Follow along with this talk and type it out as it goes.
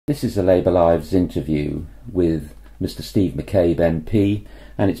This is a Labour Live's interview with Mr Steve McCabe MP,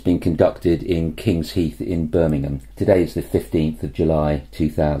 and it's been conducted in King's Heath in Birmingham. Today is the 15th of July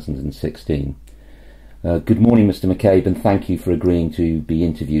 2016. Good morning, Mr McCabe, and thank you for agreeing to be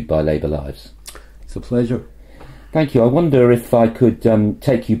interviewed by Labour Lives. It's a pleasure. Thank you. I wonder if I could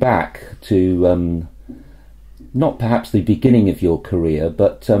take you back to not perhaps the beginning of your career,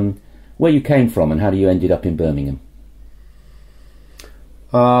 but where you came from and how you ended up in Birmingham.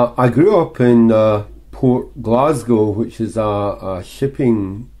 I grew up in Port Glasgow, which is a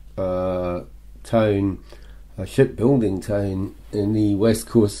shipping town, a shipbuilding town in the west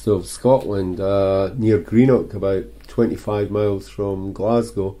coast of Scotland, near Greenock, about 25 miles from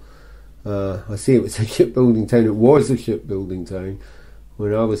Glasgow. I say it was a shipbuilding town. It was a shipbuilding town.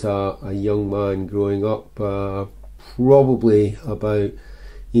 When I was a young man growing up, probably about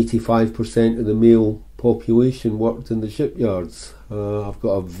 85% of the male population worked in the shipyards. I've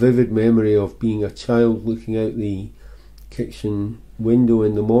got a vivid memory of being a child looking out the kitchen window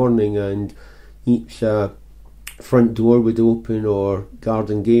in the morning, and each front door would open or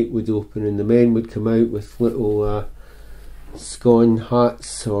garden gate would open, and the men would come out with little scone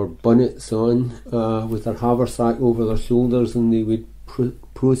hats or bonnets on, with their haversack over their shoulders, and they would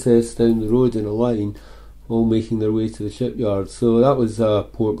process down the road in a line, all making their way to the shipyard. So that was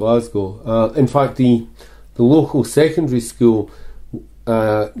Port Glasgow. In fact, the local secondary school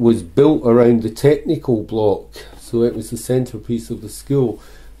was built around the technical block, so it was the centrepiece of the school.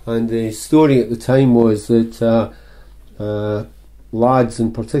 And the story at the time was that lads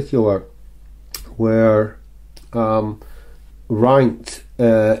in particular were ranked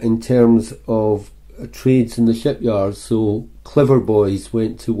in terms of trades in the shipyards. So clever boys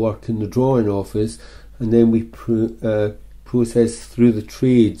went to work in the drawing office, and then we processed through the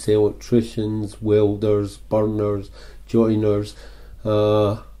trades: electricians, welders, burners, joiners.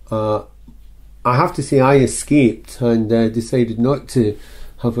 I have to say I escaped and decided not to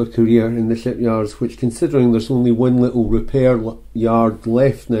have a career in the shipyards, which, considering there's only one little repair yard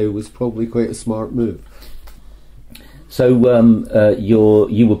left now, was probably quite a smart move. So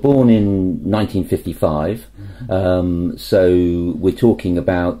you were born in 1955, so we're talking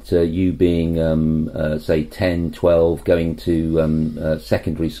about you being, say, 10, 12, going to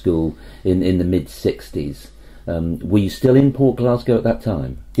secondary school in the mid-60s. Were you still in Port Glasgow at that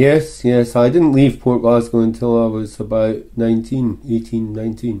time? Yes. I didn't leave Port Glasgow until I was about 18,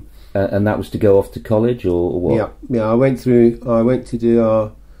 19. And that was to go off to college, or what? Yeah. I went to do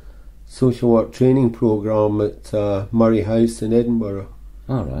a social work training programme at Murray House in Edinburgh.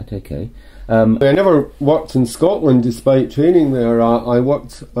 All right, okay. I never worked in Scotland despite training there. I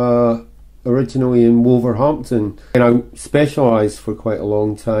worked originally in Wolverhampton, and I specialised for quite a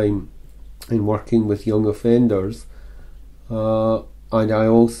long time in working with young offenders, and I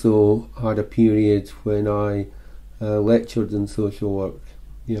also had a period when I lectured in social work.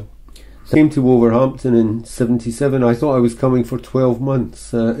 Yeah. Came to Wolverhampton in 77. I thought I was coming for 12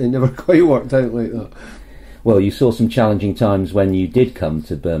 months. It never quite worked out like that. Well, you saw some challenging times when you did come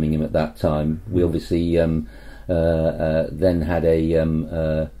to Birmingham at that time. We obviously then had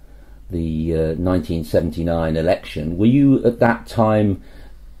the 1979 election. Were you at that time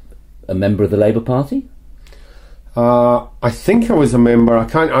a member of the Labour Party? I think I was a member. I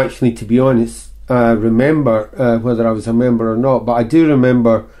can't actually, to be honest, remember whether I was a member or not, but I do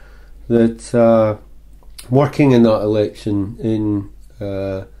remember that working in that election in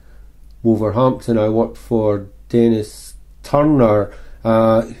Wolverhampton, I worked for Dennis Turner,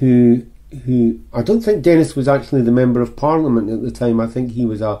 who I don't think Dennis was actually the Member of Parliament at the time. I think he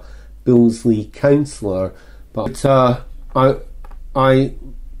was a Billesley councillor, but I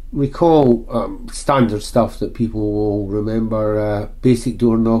recall standard stuff that people will remember: basic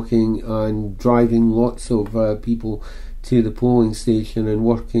door knocking and driving lots of people to the polling station and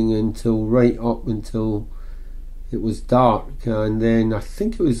working right up until it was dark. And then I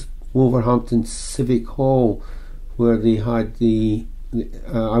think it was Wolverhampton Civic Hall where they had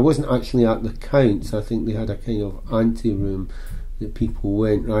I wasn't actually at the counts. I think they had a kind of ante room that people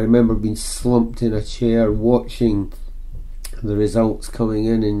went, and I remember being slumped in a chair watching the results coming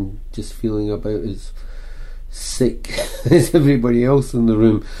in and just feeling about as sick as everybody else in the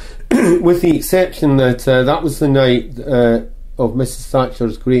room, with the exception that that was the night of Mrs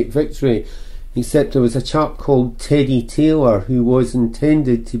Thatcher's great victory, except there was a chap called Teddy Taylor who was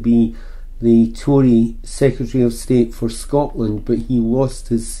intended to be the Tory Secretary of State for Scotland, but he lost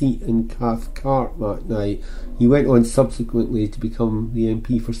his seat in Cathcart that night. He went on subsequently to become the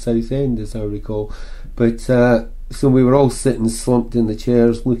MP for Southend, as I recall, but So we were all sitting slumped in the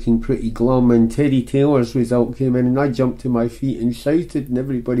chairs looking pretty glum, and Teddy Taylor's result came in and I jumped to my feet and shouted, and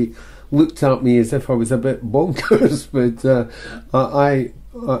everybody looked at me as if I was a bit bonkers. But I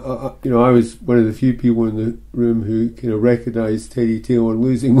was one of the few people in the room who kind of recognised Teddy Taylor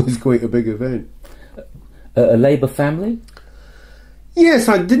losing was quite a big event. A Labour family? Yes,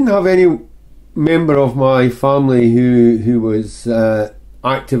 I didn't have any member of my family who was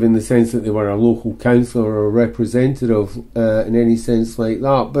active in the sense that they were a local councillor or a representative in any sense like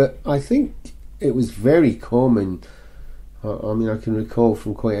that, but I think it was very common. I mean, I can recall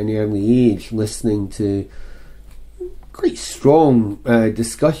from quite an early age listening to quite strong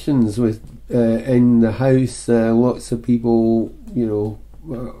discussions with in the House, lots of people,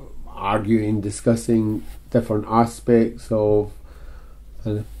 arguing, discussing different aspects of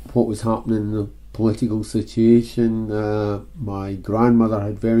what was happening in the political situation. My grandmother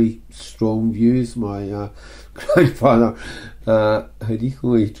had very strong views. My grandfather had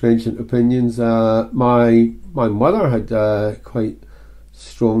equally trenchant opinions. My mother had quite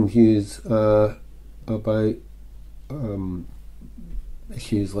strong views about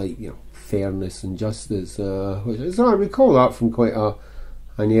issues like fairness and justice. So I recall that from quite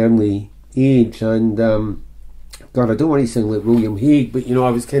an early age. And God, I don't want to sound like William Hague, but I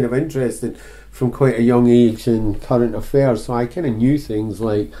was kind of interested from quite a young age in current affairs, so I kind of knew things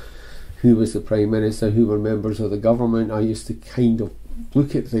like who was the Prime Minister, who were members of the government. I used to kind of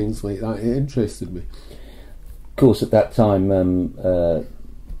look at things like that. It interested me. Of course, at that time,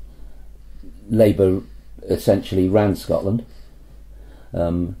 Labour essentially ran Scotland.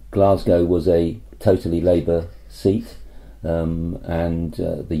 Glasgow was a totally Labour seat, and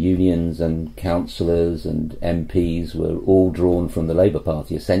the unions and councillors and MPs were all drawn from the Labour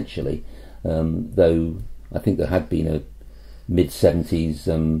Party, essentially. Though I think there had been a mid-70s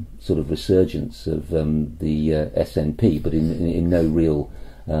sort of resurgence of the SNP, but in no real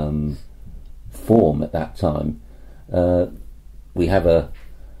form at that time. We have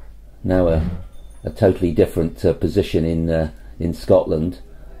now a totally different position in Scotland.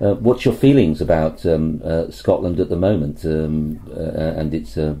 What's your feelings about Scotland at the moment and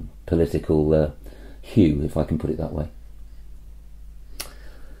its political hue, if I can put it that way?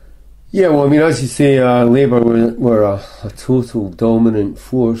 Yeah, well, I mean, as you say, Labour were a total dominant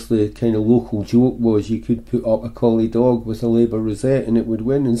force. The kind of local joke was you could put up a collie dog with a Labour rosette and it would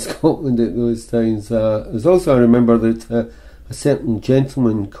win in Scotland at those times. There's also, I remember that a certain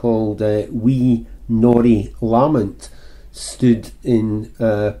gentleman called Wee Norrie Lamont stood in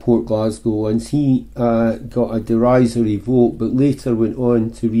Port Glasgow once. He got a derisory vote, but later went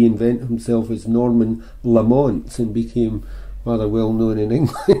on to reinvent himself as Norman Lamont and became rather well known in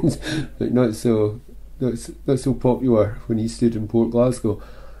England, but not so popular when he stood in Port Glasgow.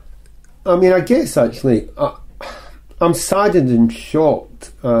 I mean, I guess actually I'm saddened and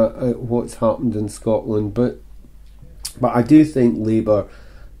shocked at what's happened in Scotland, but I do think Labour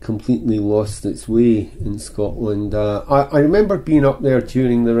completely lost its way in Scotland. I remember being up there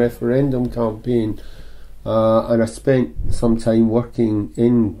during the referendum campaign, and I spent some time working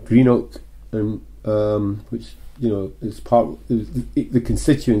in Greenock, which it's the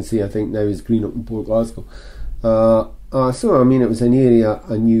constituency I think now is Greenock and Port Glasgow. So I mean, it was an area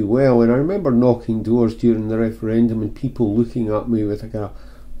I knew well, and I remember knocking doors during the referendum and people looking at me with a kind of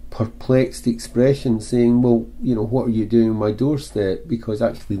perplexed expression, saying, "Well, what are you doing on my doorstep?" Because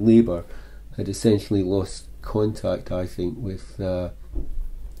actually Labour had essentially lost contact, I think, with the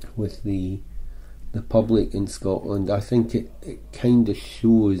public in Scotland. I think it kind of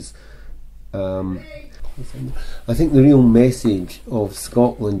shows. I think the real message of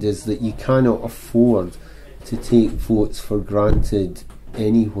Scotland is that you cannot afford to take votes for granted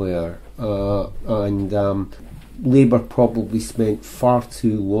anywhere, and Labour probably spent far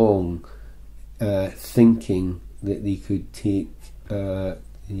too long thinking that they could take the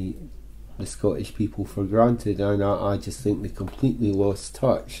Scottish people for granted, and I just think they completely lost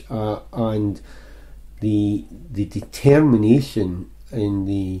touch, and the determination in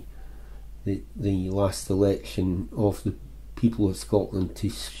the last election of the people of Scotland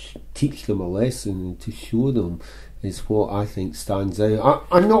to teach them a lesson and to show them is what I think stands out.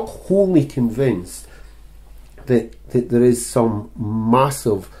 I'm not wholly convinced that there is some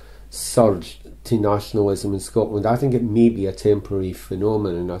massive surge to nationalism in Scotland. I think it may be a temporary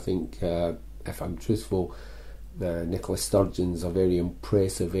phenomenon. I think, if I'm truthful, Nicola Sturgeon's a very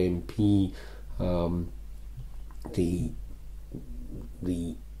impressive MP. The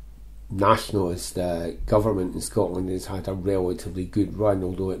nationalist government in Scotland has had a relatively good run,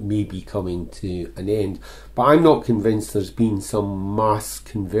 although it may be coming to an end. But I'm not convinced there's been some mass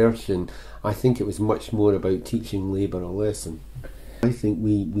conversion. I think it was much more about teaching Labour a lesson. I think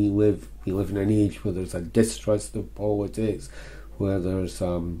we live in an age where there's a distrust of politics, where there's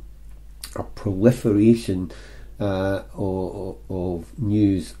a proliferation of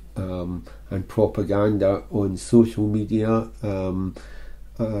news and propaganda on social media,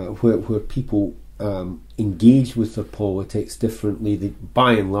 where people engage with their politics differently.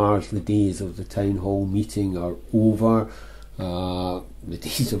 By and large, the days of the town hall meeting are over. The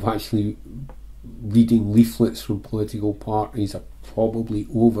days of actually reading leaflets from political parties are probably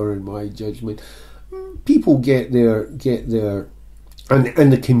over, in my judgment. People get their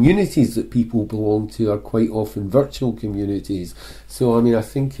and the communities that people belong to are quite often virtual communities. So I mean, I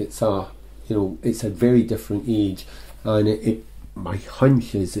think it's a very different age, and my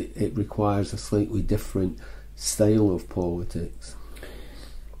hunch is it requires a slightly different style of politics.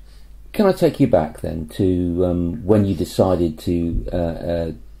 Can I take you back then to when you decided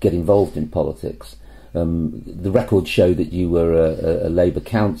to get involved in politics? The records show that you were a Labour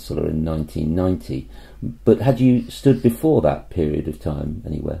councillor in 1990, but had you stood before that period of time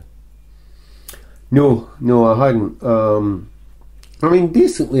anywhere? No, I hadn't. I mean,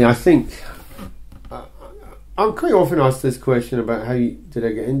 basically, I think I'm quite often asked this question about how did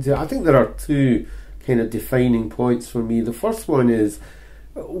I get into it. I think there are two kind of defining points for me. The first one is,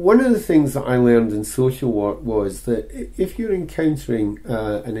 one of the things that I learned in social work was that if you're encountering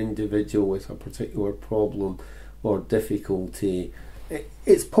an individual with a particular problem or difficulty,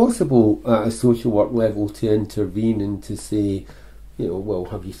 it's possible at a social work level to intervene and to say, well,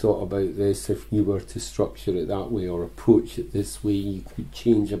 have you thought about this? If you were to structure it that way or approach it this way, you could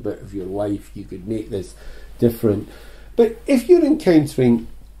change a bit of your life, you could make this different. But if you're encountering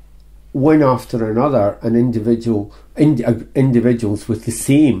one after another an individuals with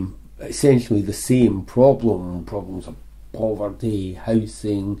essentially the same problems of poverty,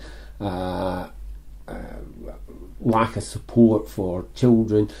 housing, lack of support for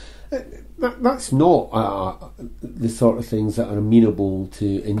children, that's not the sort of things that are amenable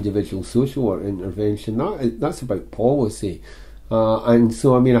to individual social work intervention. That's about policy. And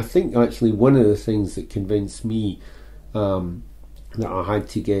so, I mean, I think actually one of the things that convinced me that I had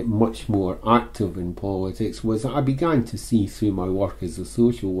to get much more active in politics was that I began to see through my work as a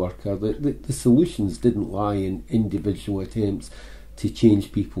social worker that the solutions didn't lie in individual attempts to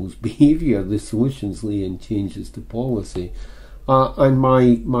change people's behaviour. The solutions lay in changes to policy. And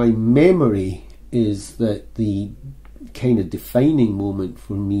my memory is that the kind of defining moment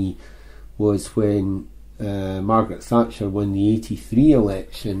for me was when Margaret Thatcher won the 83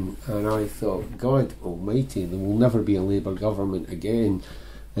 election, and I thought, God almighty, there will never be a Labour government again,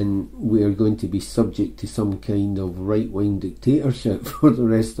 and we're going to be subject to some kind of right-wing dictatorship for the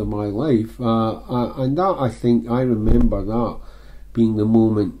rest of my life. And that, I think, I remember that being the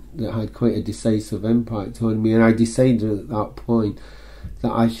moment that had quite a decisive impact on me, and I decided at that point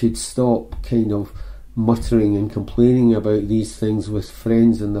that I should stop kind of muttering and complaining about these things with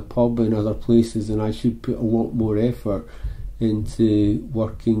friends in the pub and other places, and I should put a lot more effort into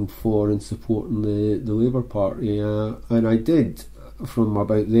working for and supporting the Labour Party, and I did from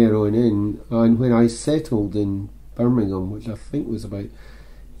about there on in. And when I settled in Birmingham, which I think was about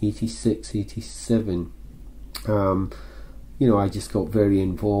 86, 87, I just got very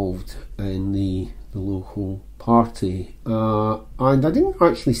involved in the local party, and I didn't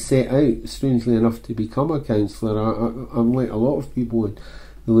actually set out, strangely enough, to become a councillor. I'm like a lot of people in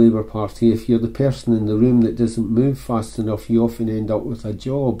the Labour Party. If you're the person in the room that doesn't move fast enough, you often end up with a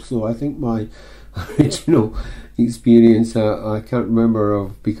job. So I think my original experience, I can't remember,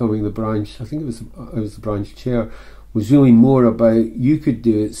 of becoming the branch, I think I was the branch chair, was really more about, you could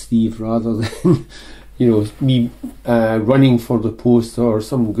do it, Steve, rather than me running for the post or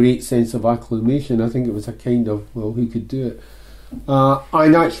some great sense of acclamation. I think it was a kind of, well, who could do it?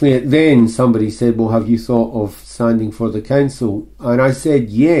 And actually then somebody said, well, have you thought of standing for the council? And I said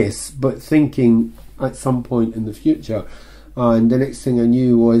yes, but thinking at some point in the future. And the next thing I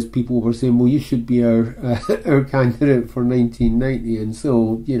knew was people were saying, well, you should be our candidate for 1990. And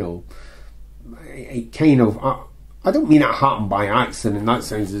so, it kind of, I don't mean it happened by accident. That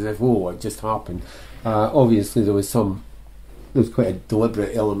sounds as if, it just happened. Obviously there was quite a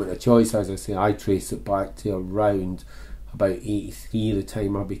deliberate element of choice. As I say, I trace it back to around about 83, the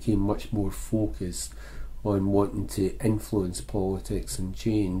time I became much more focused on wanting to influence politics and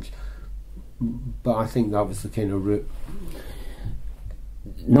change. But I think that was the kind of route.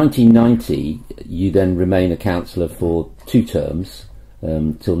 1990, you then remain a councillor for 2 terms,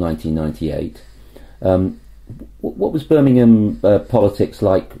 till 1998. What was Birmingham politics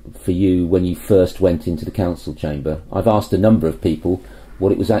like for you when you first went into the council chamber? I've asked a number of people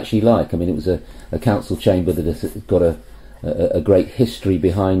what it was actually like. I mean, it was a council chamber that has got a great history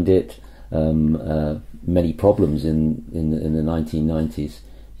behind it, many problems in the 1990s.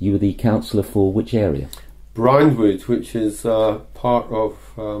 You were the councillor for which area? Brandwood, which is part of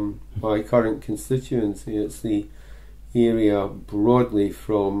my current constituency. It's the area broadly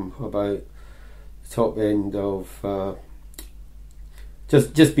from about the top end of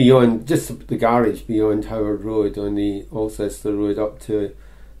just beyond, just the garage beyond Howard Road on the Alcester Road up to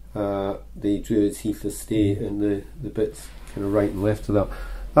the Druids Heath Estate and the bits kind of right and left of that.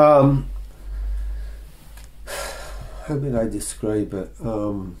 How would I describe it?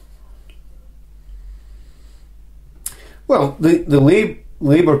 Well, the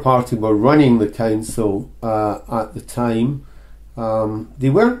Labour Party were running the council at the time. They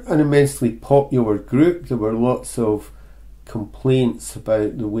weren't an immensely popular group. There were lots of complaints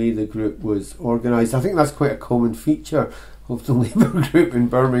about the way the group was organised. I think that's quite a common feature of the Labour group in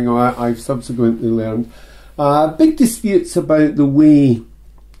Birmingham, I've subsequently learned. Big disputes about the way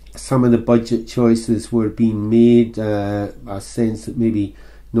some of the budget choices were being made, a sense that maybe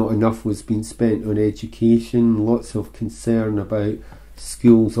not enough was being spent on education, lots of concern about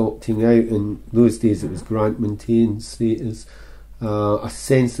schools opting out. In those days it was grant maintained status, a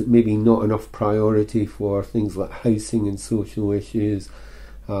sense that maybe not enough priority for things like housing and social issues,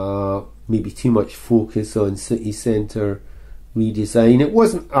 maybe too much focus on city centre redesign. It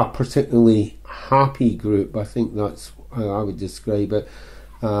wasn't a particularly happy group, I think that's how I would describe it.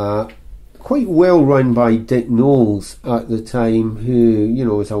 Quite well run by Dick Knowles at the time, who, you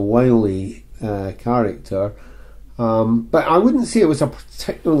know, was a wily character, but I wouldn't say it was a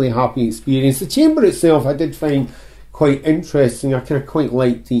particularly happy experience. The chamber itself I did find quite interesting. I kind of quite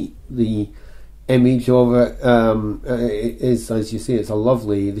liked the image of it. It is, as you say, it's a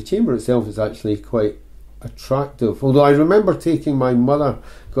lovely, the chamber itself is actually quite attractive, although I remember taking my mother,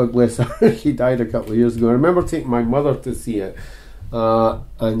 God bless her, she died a couple of years ago, I remember taking my mother to see it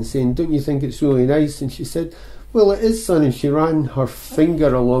and saying, don't you think it's really nice? And she said, well, it is, son. And she ran her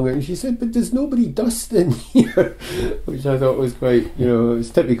finger along it and she said, but there's nobody dust in here, which I thought was quite, you know, it was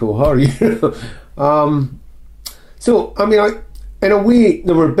typical her, you know. So I mean, in a way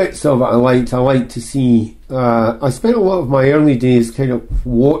there were bits of it I liked to see. I spent a lot of my early days kind of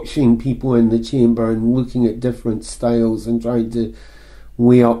watching people in the chamber and looking at different styles and trying to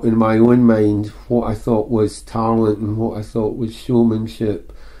weigh up in my own mind what I thought was talent and what I thought was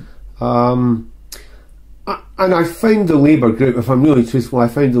showmanship. And I found the Labour group, if I'm really truthful, I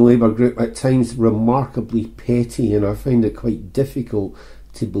found the Labour group at times remarkably petty, and I found it quite difficult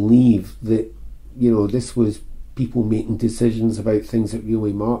to believe that, you know, this was people making decisions about things that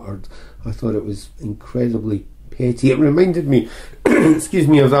really mattered. I thought it was incredibly petty. It reminded me, excuse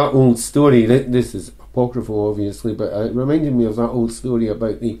me, of that old story. This is apocryphal, obviously, but it reminded me of that old story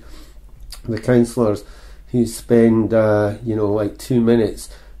about the councillors who spend, you know, like 2 minutes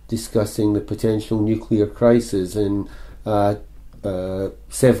discussing the potential nuclear crisis and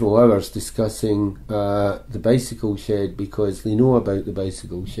several hours discussing the bicycle shed because they know about the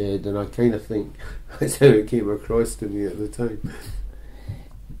bicycle shed, and I kind of think that's how it came across to me at the time.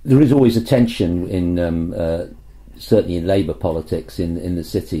 There is always a tension in certainly in Labour politics in the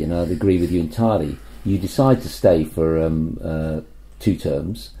city, and I'd agree with you entirely. You decide to stay for 2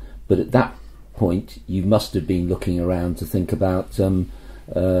 terms, but at that point you must have been looking around to think about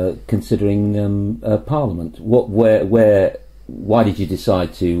considering Parliament. Why did you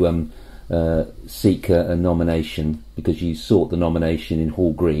decide to seek a nomination? Because you sought the nomination in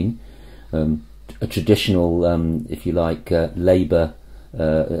Hall Green, a traditional, if you like, Labour,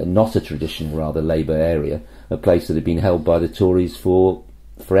 not a traditional, rather, Labour area, a place that had been held by the Tories for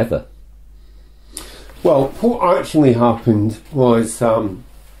forever. Well, what actually happened was, you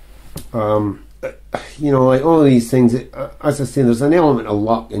know, like all of these things, as I say, there's an element of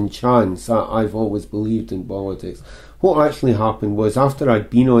luck and chance. I've always believed in politics. What actually happened was, after I'd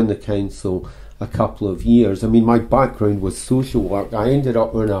been on the council a couple of years, I mean, my background was social work. I ended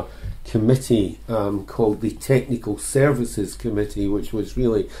up on a committee called the Technical Services Committee, which was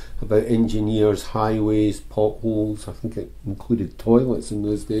really about engineers, highways, potholes. I think it included toilets in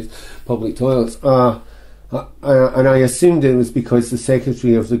those days, public toilets. And I assumed it was because the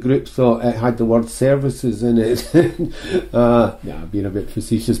secretary of the group thought it had the word services in it. Yeah, being a bit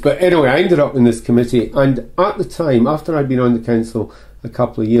facetious. But anyway, I ended up in this committee, and at the time, after I'd been on the council a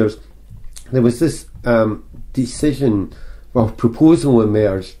couple of years, there was this proposal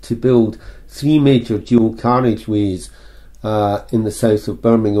emerged to build 3 major dual carriageways in the south of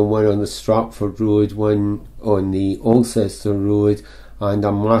Birmingham, one on the Stratford Road, one on the Alcester Road, and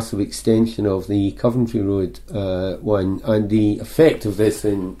a massive extension of the Coventry Road one. And the effect of this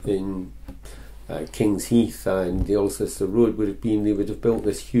in King's Heath and the Alcester Road would have been they would have built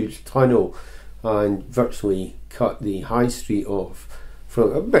this huge tunnel and virtually cut the high street off,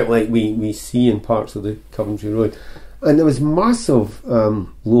 from a bit like we see in parts of the Coventry Road. And there was massive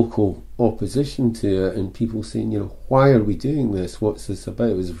local opposition to it, and people saying, why are we doing this? What's this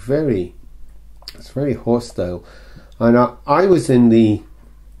about? It's very hostile. And I was in the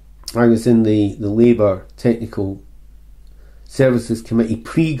Labour Technical Services Committee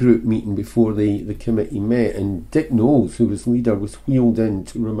pre-group meeting before the committee met, and Dick Knowles, who was leader, was wheeled in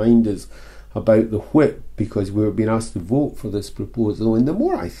to remind us about the whip, because we were being asked to vote for this proposal. And the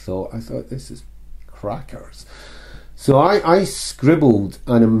more I thought this is crackers. So I scribbled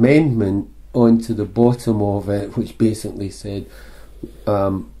an amendment onto the bottom of it, which basically said,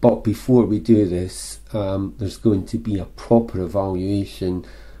 but before we do this, there's going to be a proper evaluation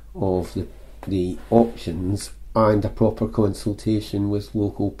of the options and a proper consultation with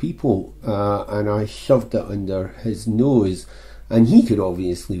local people. And I shoved it under his nose, and he could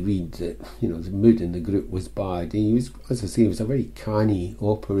obviously read that the mood in the group was bad. He was, as I say, he was a very canny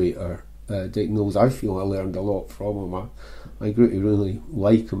operator. Dick Knowles, I feel I learned a lot from him. I grew to really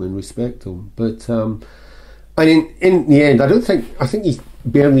like him and respect him. But and in the end, I think he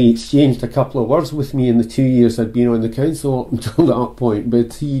barely exchanged a couple of words with me in the 2 years I'd been on the council up until that point.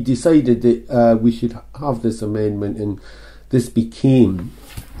 But he decided that we should have this amendment, and this became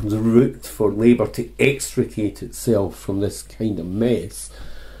the route for Labour to extricate itself from this kind of mess.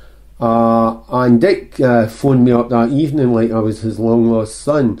 And Dick phoned me up that evening like I was his long lost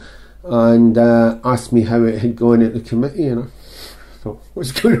son, and asked me how it had gone at the committee, and I thought,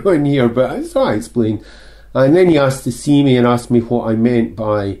 what's going on here? But so I explained, and then he asked to see me and asked me what I meant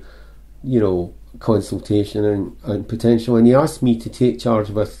by consultation and potential, and he asked me to take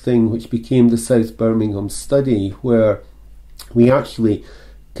charge of a thing which became the South Birmingham study, where we actually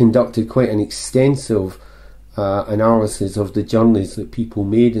conducted quite an extensive analysis of the journeys that people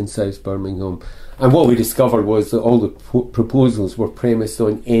made in South Birmingham. And what we discovered was that all the proposals were premised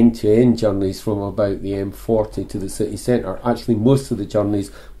on end-to-end journeys from about the M40 to the city centre. Actually, most of the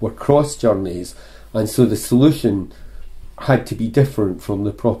journeys were cross journeys, and so the solution had to be different from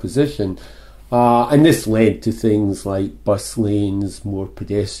the proposition. And this led to things like bus lanes, more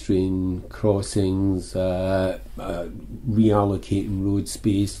pedestrian crossings, reallocating road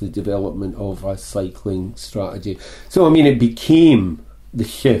space, the development of a cycling strategy. So, I mean, it became the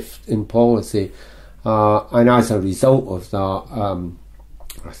shift in policy, and as a result of that,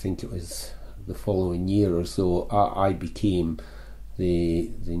 I think it was the following year or so, I became the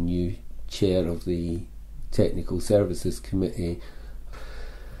new chair of the Technical Services Committee.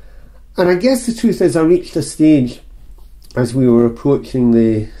 And I guess the truth is, I reached a stage as we were approaching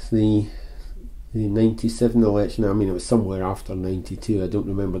the 97 election. I mean, it was somewhere after 92, I don't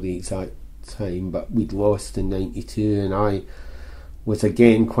remember the exact time, but we'd lost in 92, and I was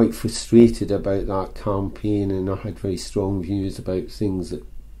again quite frustrated about that campaign, and I had very strong views about things that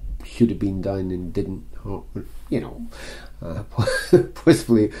should have been done and didn't happen.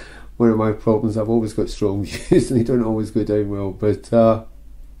 Possibly one of my problems, I've always got strong views and they don't always go down well, but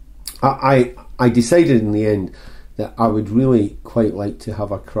I decided in the end that I would really quite like to have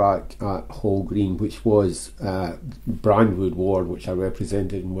a crack at Hall Green, which was Brandwood Ward, which I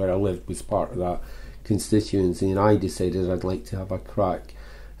represented, and where I lived was part of that constituency, and I decided I'd like to have a crack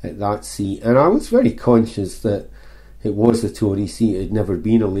at that seat. And I was very conscious that it was a Tory seat, it had never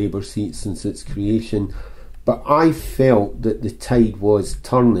been a Labour seat since its creation, but I felt that the tide was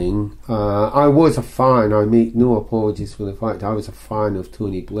turning. I was a fan, I make no apologies for the fact I was a fan of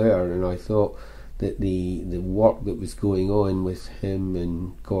Tony Blair, and I thought that the work that was going on with him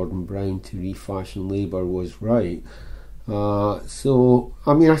and Gordon Brown to refashion Labour was right. So,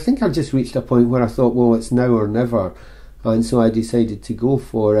 I mean, I think I just reached a point where I thought, well, it's now or never, and so I decided to go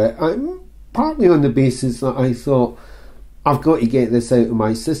for it. Partly on the basis that I thought, I've got to get this out of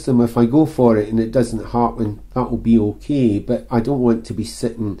my system. If I go for it and it doesn't happen, that will be okay, but I don't want to be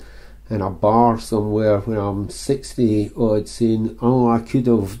sitting in a bar somewhere when I'm 60 odd saying, oh, I could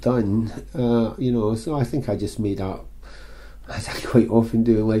have done, so I think I just made up, as I quite often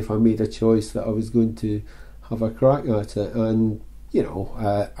do in life, I made a choice that I was going to have a crack at it. And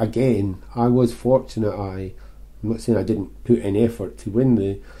again, I was fortunate. I'm not saying I didn't put in effort to win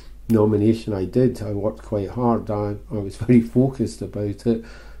the nomination. I did. I worked quite hard. I was very focused about it,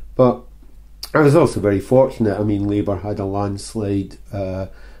 but I was also very fortunate. I mean, Labour had a landslide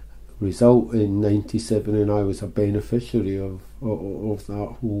result in '97, and I was a beneficiary of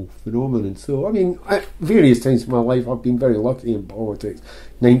that whole phenomenon. So, I mean, at various times in my life, I've been very lucky in politics.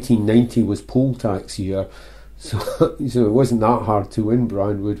 1990 was poll tax year, so it wasn't that hard to win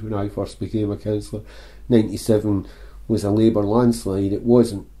Brandwood when I first became a councillor. 97 was a Labour landslide. It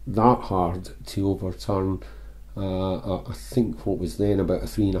wasn't that hard to overturn I think what was then about a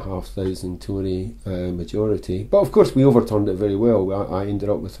 3,500 Tory majority, but of course we overturned it very well. I ended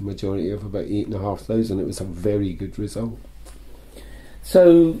up with a majority of about 8,500. It was a very good result.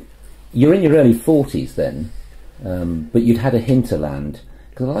 So you're in your early 40s then, but you'd had a hinterland.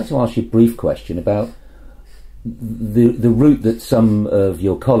 Because I'd like to ask you a brief question about the route that some of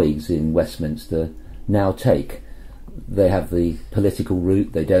your colleagues in Westminster now take. They have the political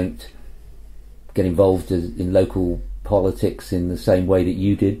route. They don't get involved in local politics in the same way that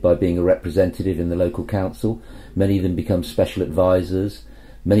you did by being a representative in the local council. Many of them become special advisors.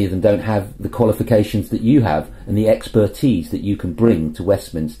 Many of them don't have the qualifications that you have and the expertise that you can bring to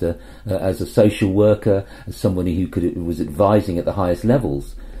Westminster as a social worker, as somebody who was advising at the highest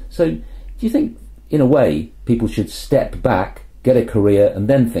levels. So do you think, in a way, people should step back, get a career and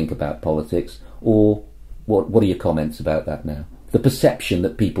then think about politics? Or what are your comments about that now? The perception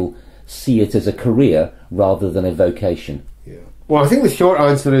that people see it as a career rather than a vocation. Yeah. Well, I think the short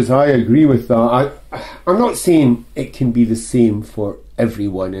answer is I agree with that. I'm not saying it can be the same for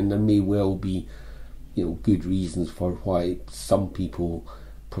everyone, and there may well be, good reasons for why some people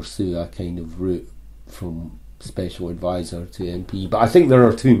pursue a kind of route from special advisor to MP. But I think there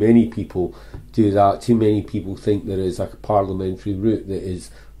are too many people do that. Too many people think there is a parliamentary route that is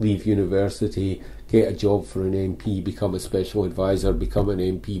leave university, get a job for an MP, become a special advisor, become an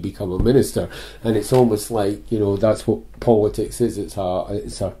MP, become a minister, and it's almost like that's what politics is. It's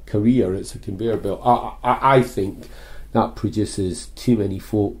a career. It's a conveyor belt. I think that produces too many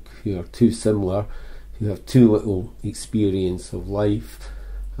folk who are too similar, who have too little experience of life,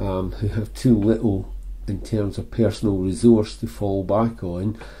 who have too little in terms of personal resource to fall back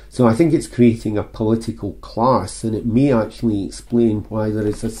on. So I think it's creating a political class, and it may actually explain why there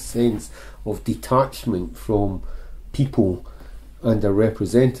is a sense of detachment from people and their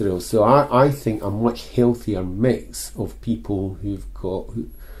representatives. So I think a much healthier mix of people who've got...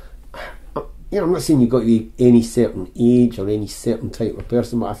 I'm not saying you've got to be any certain age or any certain type of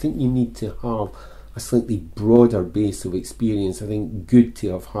person, but I think you need to have a slightly broader base of experience. I think good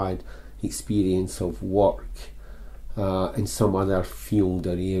to have had experience of work in some other field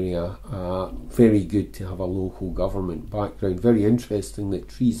or area. Very good to have a local government background. Very interesting that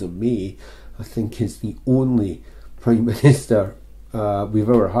Theresa May, I think, is the only Prime Minister we've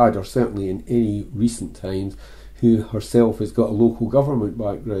ever had, or certainly in any recent times, who herself has got a local government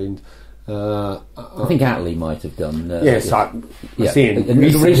background. I think Attlee might have done. Yes, in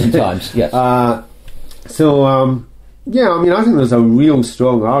recent times. Yes. I think there's a real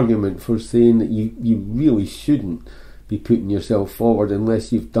strong argument for saying that you really shouldn't be putting yourself forward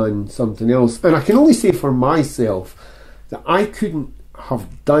unless you've done something else. And I can only say for myself that I couldn't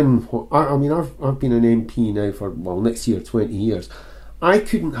have done what I've been an MP now for next year 20 years. I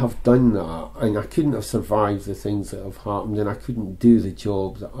couldn't have done that, and I couldn't have survived the things that have happened, and I couldn't do the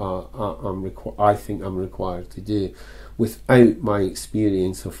job that I think I'm required to do without my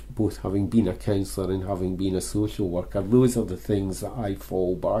experience of both having been a councillor and having been a social worker. Those are the things that I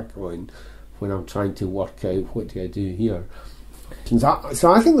fall back on when I'm trying to work out what do I do here.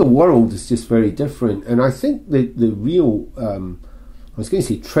 So I think the world is just very different, and I think the real, I was going to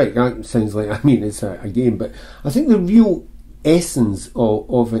say trick, that sounds like, it's a game, but I think the real essence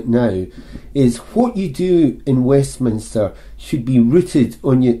of it now is what you do in Westminster should be rooted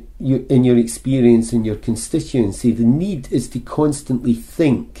on in your experience in your constituency. The need is to constantly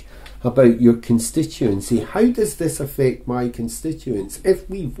think about your constituency. How does this affect my constituents? If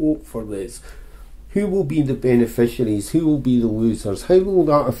we vote for this, who will be the beneficiaries? Who will be the losers? How will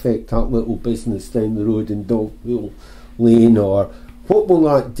that affect that little business down the road in Dogwheel Lane? Or what will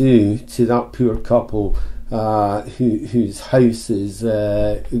that do to that poor couple whose house is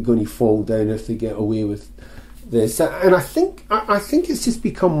going to fall down if they get away with this? And I think it's just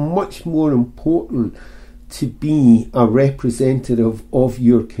become much more important to be a representative of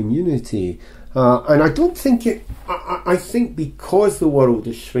your community. And I don't think I think because the world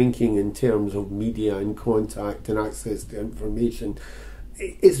is shrinking in terms of media and contact and access to information,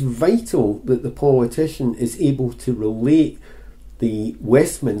 it's vital that the politician is able to relate the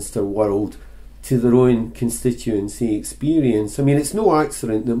Westminster world to their own constituency experience. It's no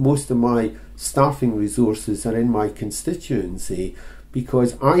accident that most of my staffing resources are in my constituency,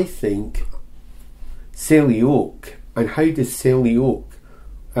 because I think Selly Oak, and how does Selly Oak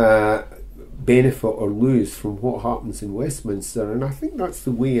benefit or lose from what happens in Westminster, and I think that's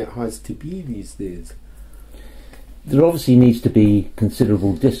the way it has to be these days. There obviously needs to be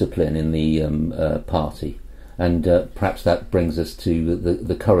considerable discipline in the party, and perhaps that brings us to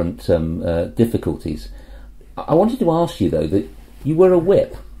the current difficulties. I wanted to ask you, though, that you were a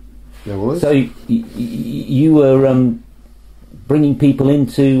whip. There was. So you were bringing people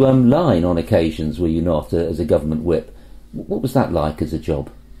into line on occasions, were you not, as a government whip? What was that like as a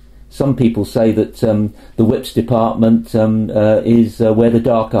job? Some people say that the whips department is where the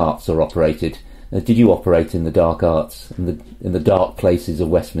dark arts are operated. Did you operate in the dark arts, in the dark places of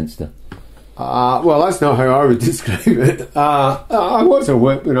Westminster? Well, that's not how I would describe it. I was a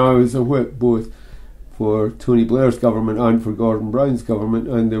whip, and I was a whip both for Tony Blair's government and for Gordon Brown's government,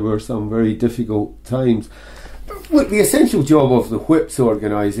 and there were some very difficult times. Look, the essential job of the Whips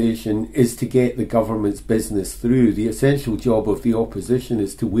organisation is to get the government's business through. The essential job of the opposition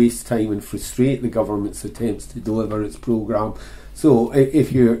is to waste time and frustrate the government's attempts to deliver its programme. So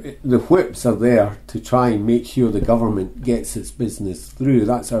the Whips are there to try and make sure the government gets its business through.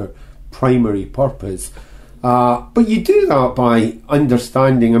 That's our primary purpose. But you do that by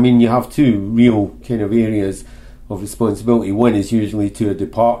understanding. I mean, you have two real kind of areas of responsibility. One is usually to a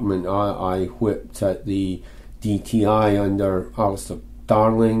department. I whipped at the DTI under Alistair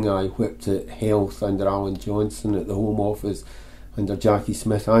Darling. I whipped at Health under Alan Johnson, at the Home Office under Jackie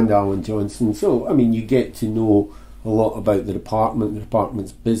Smith and Alan Johnson. So, I mean, you get to know a lot about the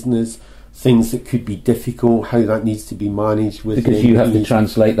department's business, things that could be difficult, how that needs to be managed with because you have to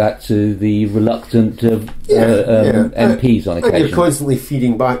translate that to the reluctant MPs on occasion. And you're constantly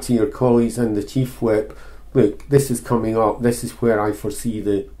feeding back to your colleagues and the chief whip, look, this is coming up, this is where I foresee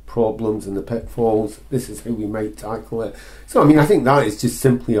the problems and the pitfalls, this is how we might tackle it. So I mean, I think that is just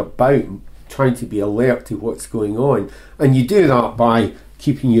simply about trying to be alert to what's going on, and you do that by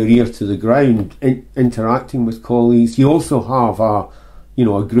keeping your ear to the ground, interacting with colleagues. You also have a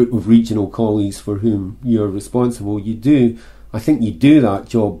group of regional colleagues for whom you're responsible. I think you do that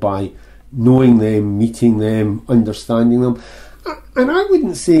job by knowing them, meeting them, understanding them. And I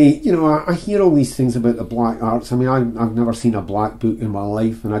wouldn't say, I hear all these things about the black arts. I mean, I've never seen a black book in my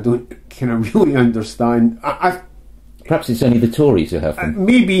life, and I don't kind of really understand. Perhaps it's only the Tories who have them.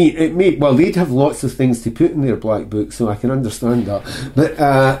 Well, they'd have lots of things to put in their black book, so I can understand that. But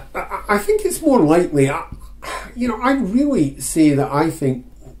I think it's more likely, I'd really say that I think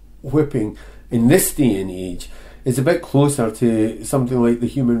whipping in this day and age is a bit closer to something like the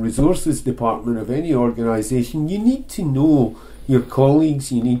Human Resources Department of any organisation. You need to know your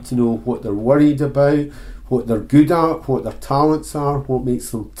colleagues, you need to know what they're worried about, what they're good at, what their talents are, what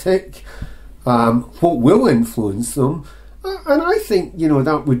makes them tick, what will influence them. And I think,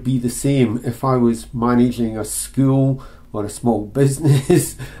 that would be the same if I was managing a school or a small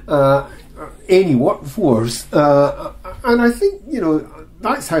business, any workforce. And I think,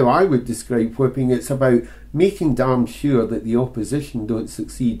 that's how I would describe whipping. It's about making damn sure that the opposition don't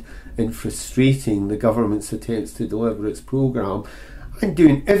succeed in frustrating the government's attempts to deliver its programme, and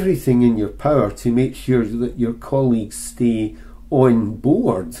doing everything in your power to make sure that your colleagues stay on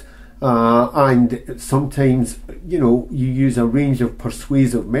board. And sometimes, you use a range of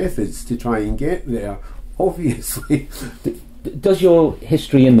persuasive methods to try and get there, obviously. Does your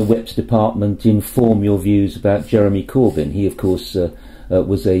history in the Whips department inform your views about Jeremy Corbyn? He, of course,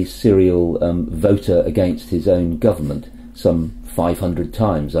 was a serial voter against his own government, some 500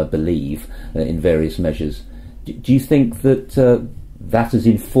 times, I believe, in various measures. Do you think that that has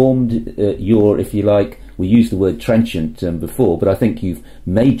informed your, if you like, we used the word trenchant before, but I think you've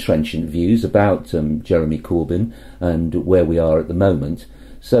made trenchant views about Jeremy Corbyn and where we are at the moment.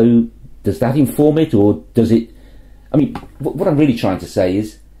 So does that inform it, or does it... I mean, what I'm really trying to say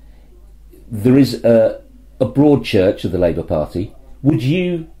is there is a broad church of the Labour Party. Would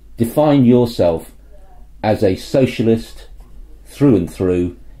you define yourself as a socialist through and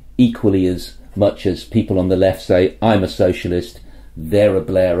through, equally as much as people on the left say, I'm a socialist, they're a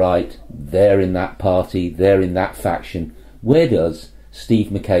Blairite, they're in that party, they're in that faction? Where does Steve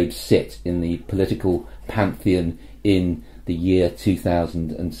McCabe sit in the political pantheon in the year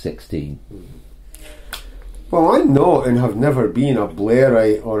 2016? Well, I'm not and have never been a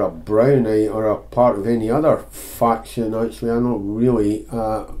Blairite or a Brownite or a part of any other faction. Actually, I'm not really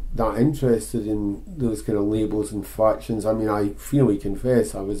that interested in those kind of labels and factions. I mean, I freely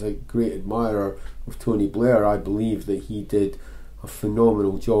confess I was a great admirer of Tony Blair. I believe that he did a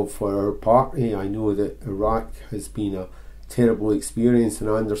phenomenal job for our party. I know that Iraq has been a terrible experience, and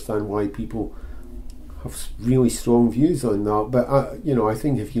I understand why people have really strong views on that. But I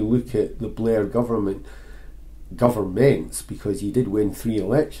think if you look at the Blair government, governments, because he did win 3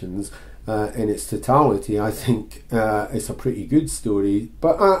 elections, in its totality, I think it's a pretty good story.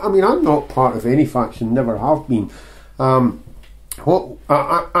 But I mean, I'm not part of any faction, never have been. And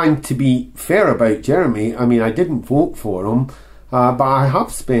to be fair about Jeremy, I mean, I didn't vote for him, but I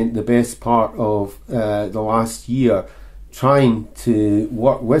have spent the best part of the last year trying to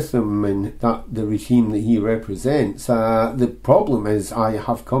work with him and the regime that he represents. The problem is, I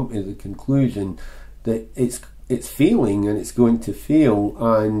have come to the conclusion that it's failing, and it's going to fail,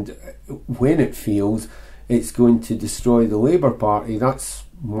 and when it fails, it's going to destroy the Labour Party.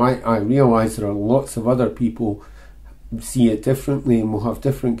 I realise there are lots of other people who see it differently and will have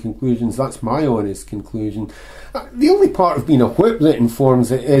different conclusions. That's my honest conclusion. The only part of being a whip that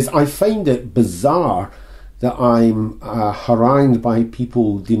informs it is, I find it bizarre that I'm harangued by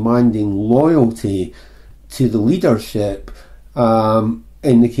people demanding loyalty to the leadership,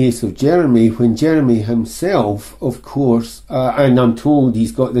 in the case of Jeremy, when Jeremy himself, of course, and I'm told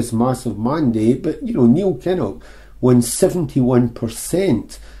he's got this massive mandate, but Neil Kinnock won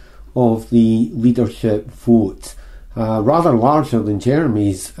 71% of the leadership vote, rather larger than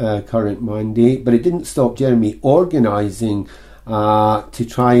Jeremy's current mandate, but it didn't stop Jeremy organising to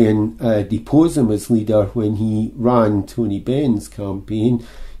try and depose him as leader when he ran Tony Benn's campaign.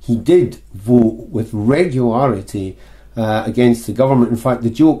 He did vote with regularity against the government. In fact, the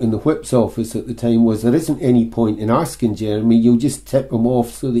joke in the Whip's office at the time was, there isn't any point in asking Jeremy, you'll just tip him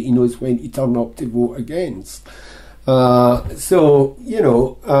off so that he knows when to turn up to vote against. I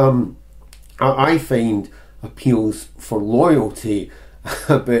find appeals for loyalty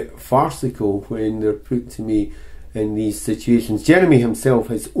a bit farcical when they're put to me in these situations. Jeremy himself,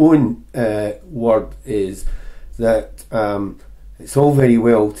 his own word is that it's all very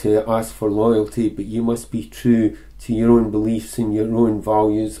well to ask for loyalty, but you must be true to your own beliefs and your own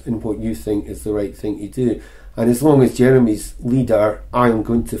values and what you think is the right thing to do. And as long as Jeremy's leader, I'm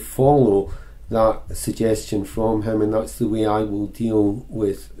going to follow that suggestion from him, and that's the way I will deal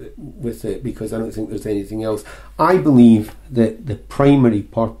with it, because I don't think there's anything else. I believe that the primary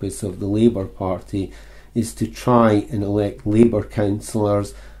purpose of the Labour Party is to try and elect Labour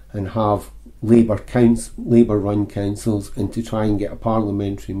councillors and have Labour-run councils, and to try and get a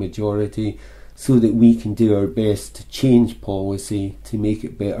parliamentary majority so that we can do our best to change policy to make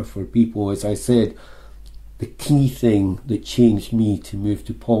it better for people. As I said, the key thing that changed me to move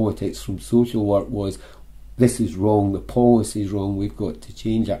to politics from social work was, this is wrong, the policy is wrong, we've got to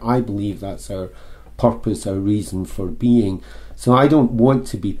change it. I believe that's our purpose, our reason for being. So I don't want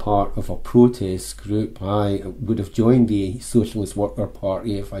to be part of a protest group. I would have joined the Socialist Worker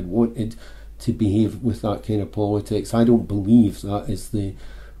Party if I'd wanted to behave with that kind of politics. I don't believe that is the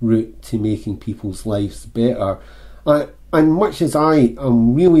route to making people's lives better. And much as I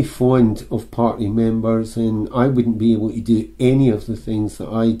am really fond of party members, and I wouldn't be able to do any of the things that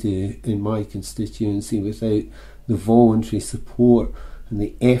I do in my constituency without the voluntary support and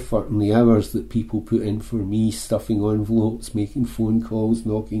the effort and the hours that people put in for me, stuffing envelopes, making phone calls,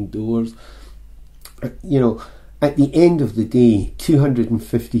 knocking doors. At the end of the day,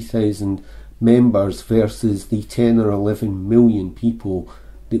 250,000 members versus the 10 or 11 million people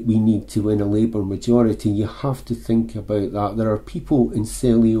that we need to win a Labour majority. You have to think about that. There are people in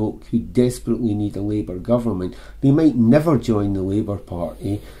Selly Oak who desperately need a Labour government. They might never join the Labour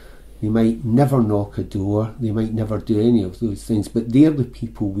Party, they might never knock a door, they might never do any of those things, but they're the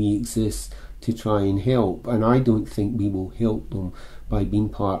people we exist to try and help, and I don't think we will help them by being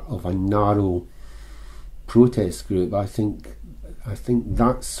part of a narrow protest group. I think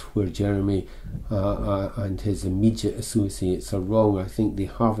that's where Jeremy and his immediate associates are wrong. I think they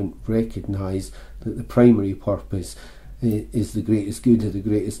haven't recognised that the primary purpose is the greatest good of the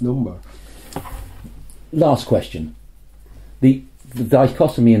greatest number. Last question. The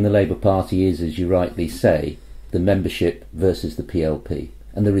dichotomy in the Labour Party is, as you rightly say, the membership versus the PLP,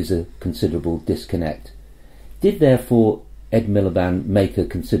 and there is a considerable disconnect. Did therefore Ed Miliband make a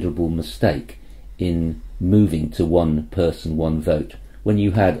considerable mistake in moving to one person, one vote, when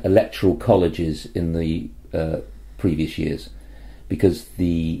you had electoral colleges in the previous years? Because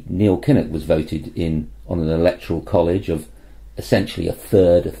the Neil Kinnock was voted in on an electoral college of essentially a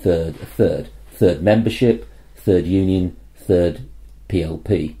third membership, third union, third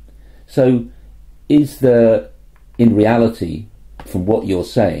PLP. So is there, in reality, from what you're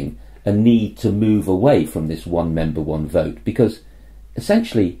saying, a need to move away from this one member, one vote? Because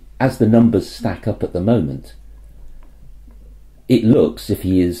essentially, as the numbers stack up at the moment, it looks, if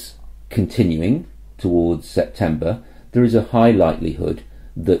he is continuing towards September, there is a high likelihood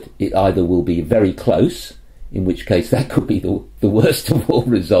that it either will be very close in which case that could be the worst of all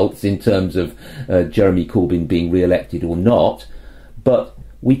results in terms of Jeremy Corbyn being re-elected or not. But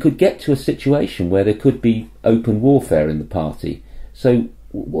we could get to a situation where there could be open warfare in the party. So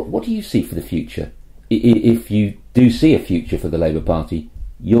what do you see for the future? If you do see a future for the Labour Party,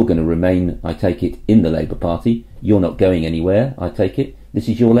 you're going to remain, I take it, in the Labour Party. You're not going anywhere, I take it. This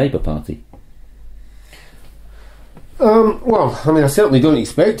is your Labour Party. Well, I mean, I certainly don't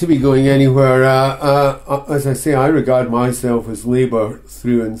expect to be going anywhere. As I say, I regard myself as Labour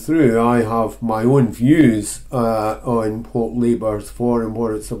through and through. I have my own views on what Labour's for and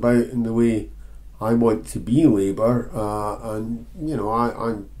what it's about and the way I want to be Labour. And, you know,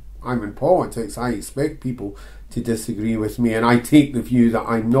 I'm in politics. I expect people to disagree with me, and I take the view that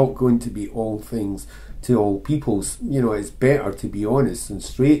I'm not going to be all things to all people. You know, it's better to be honest and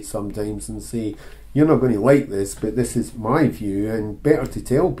straight sometimes and say, you're not going to like this, but this is my view, and better to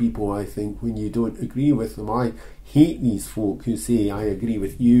tell people, I think, when you don't agree with them. I hate these folk who say, I agree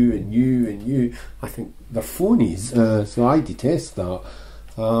with you and you and you. I think they're phonies, so I detest that.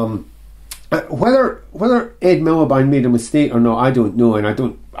 Whether Ed Miliband made a mistake or not, I don't know, and I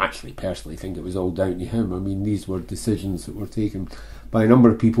don't actually personally think it was all down to him. I mean, these were decisions that were taken by a number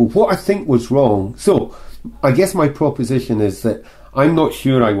of people. What I think was wrong, so I guess my proposition is that I'm not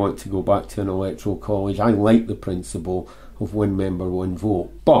sure I want to go back to an electoral college. I like the principle of one member, one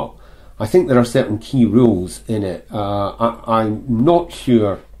vote, but I think there are certain key rules in it. I'm not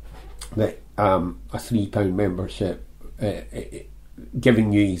sure that a £3 membership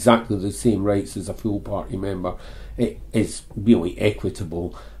giving you exactly the same rights as a full party member it is really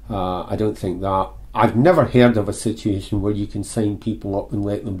equitable. I don't think that. I've never heard of a situation where you can sign people up and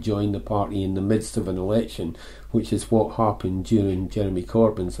let them join the party in the midst of an election, which is what happened during Jeremy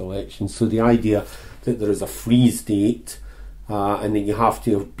Corbyn's election. So the idea that there is a freeze date and that you have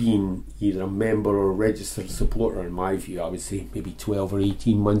to have been either a member or a registered supporter, in my view, I would say maybe 12 or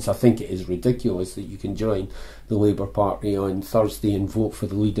 18 months. I think it is ridiculous that you can join the Labour Party on Thursday and vote for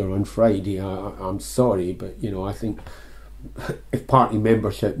the leader on Friday. I'm sorry, but you know, I think if party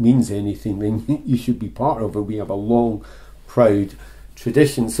membership means anything, then you should be part of it. We have a long, proud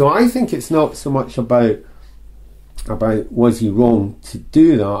tradition. So I think it's not so much about was he wrong to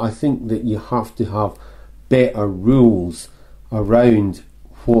do that. I think that you have to have better rules around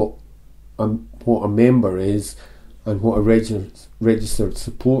what a member is and what a registered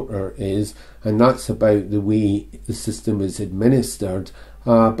supporter is, and that's about the way the system is administered.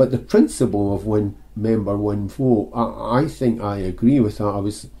 But the principle of one member, one vote, I think I agree with that. I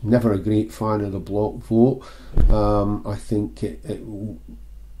was never a great fan of the block vote. I think it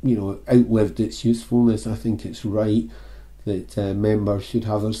outlived its usefulness. I think it's right that members should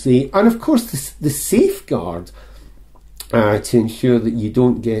have their say, and of course the safeguard to ensure that you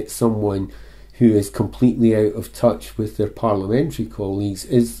don't get someone who is completely out of touch with their parliamentary colleagues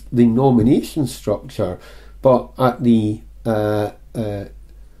is the nomination structure. But at the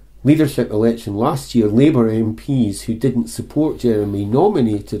leadership election last year, Labour MPs who didn't support Jeremy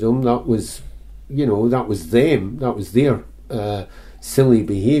nominated him. That was them. That was their silly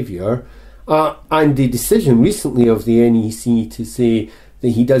behaviour. And the decision recently of the NEC to say that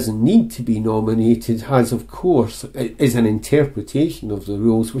he doesn't need to be nominated is an interpretation of the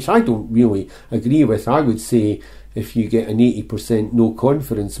rules, which I don't really agree with. I would say if you get an 80% no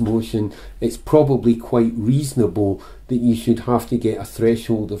confidence motion, it's probably quite reasonable that you should have to get a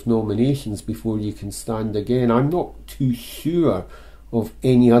threshold of nominations before you can stand again. I'm not too sure of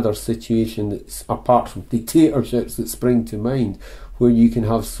any other situation that's apart from dictatorships that spring to mind where you can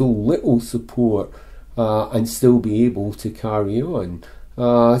have so little support and still be able to carry on.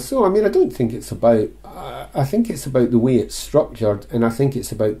 So I mean, I don't think it's about. I think it's about the way it's structured, and I think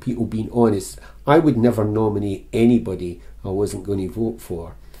it's about people being honest. I would never nominate anybody I wasn't going to vote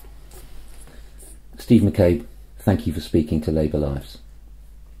for. Steve McCabe, thank you for speaking to Labour Lives.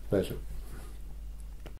 Pleasure.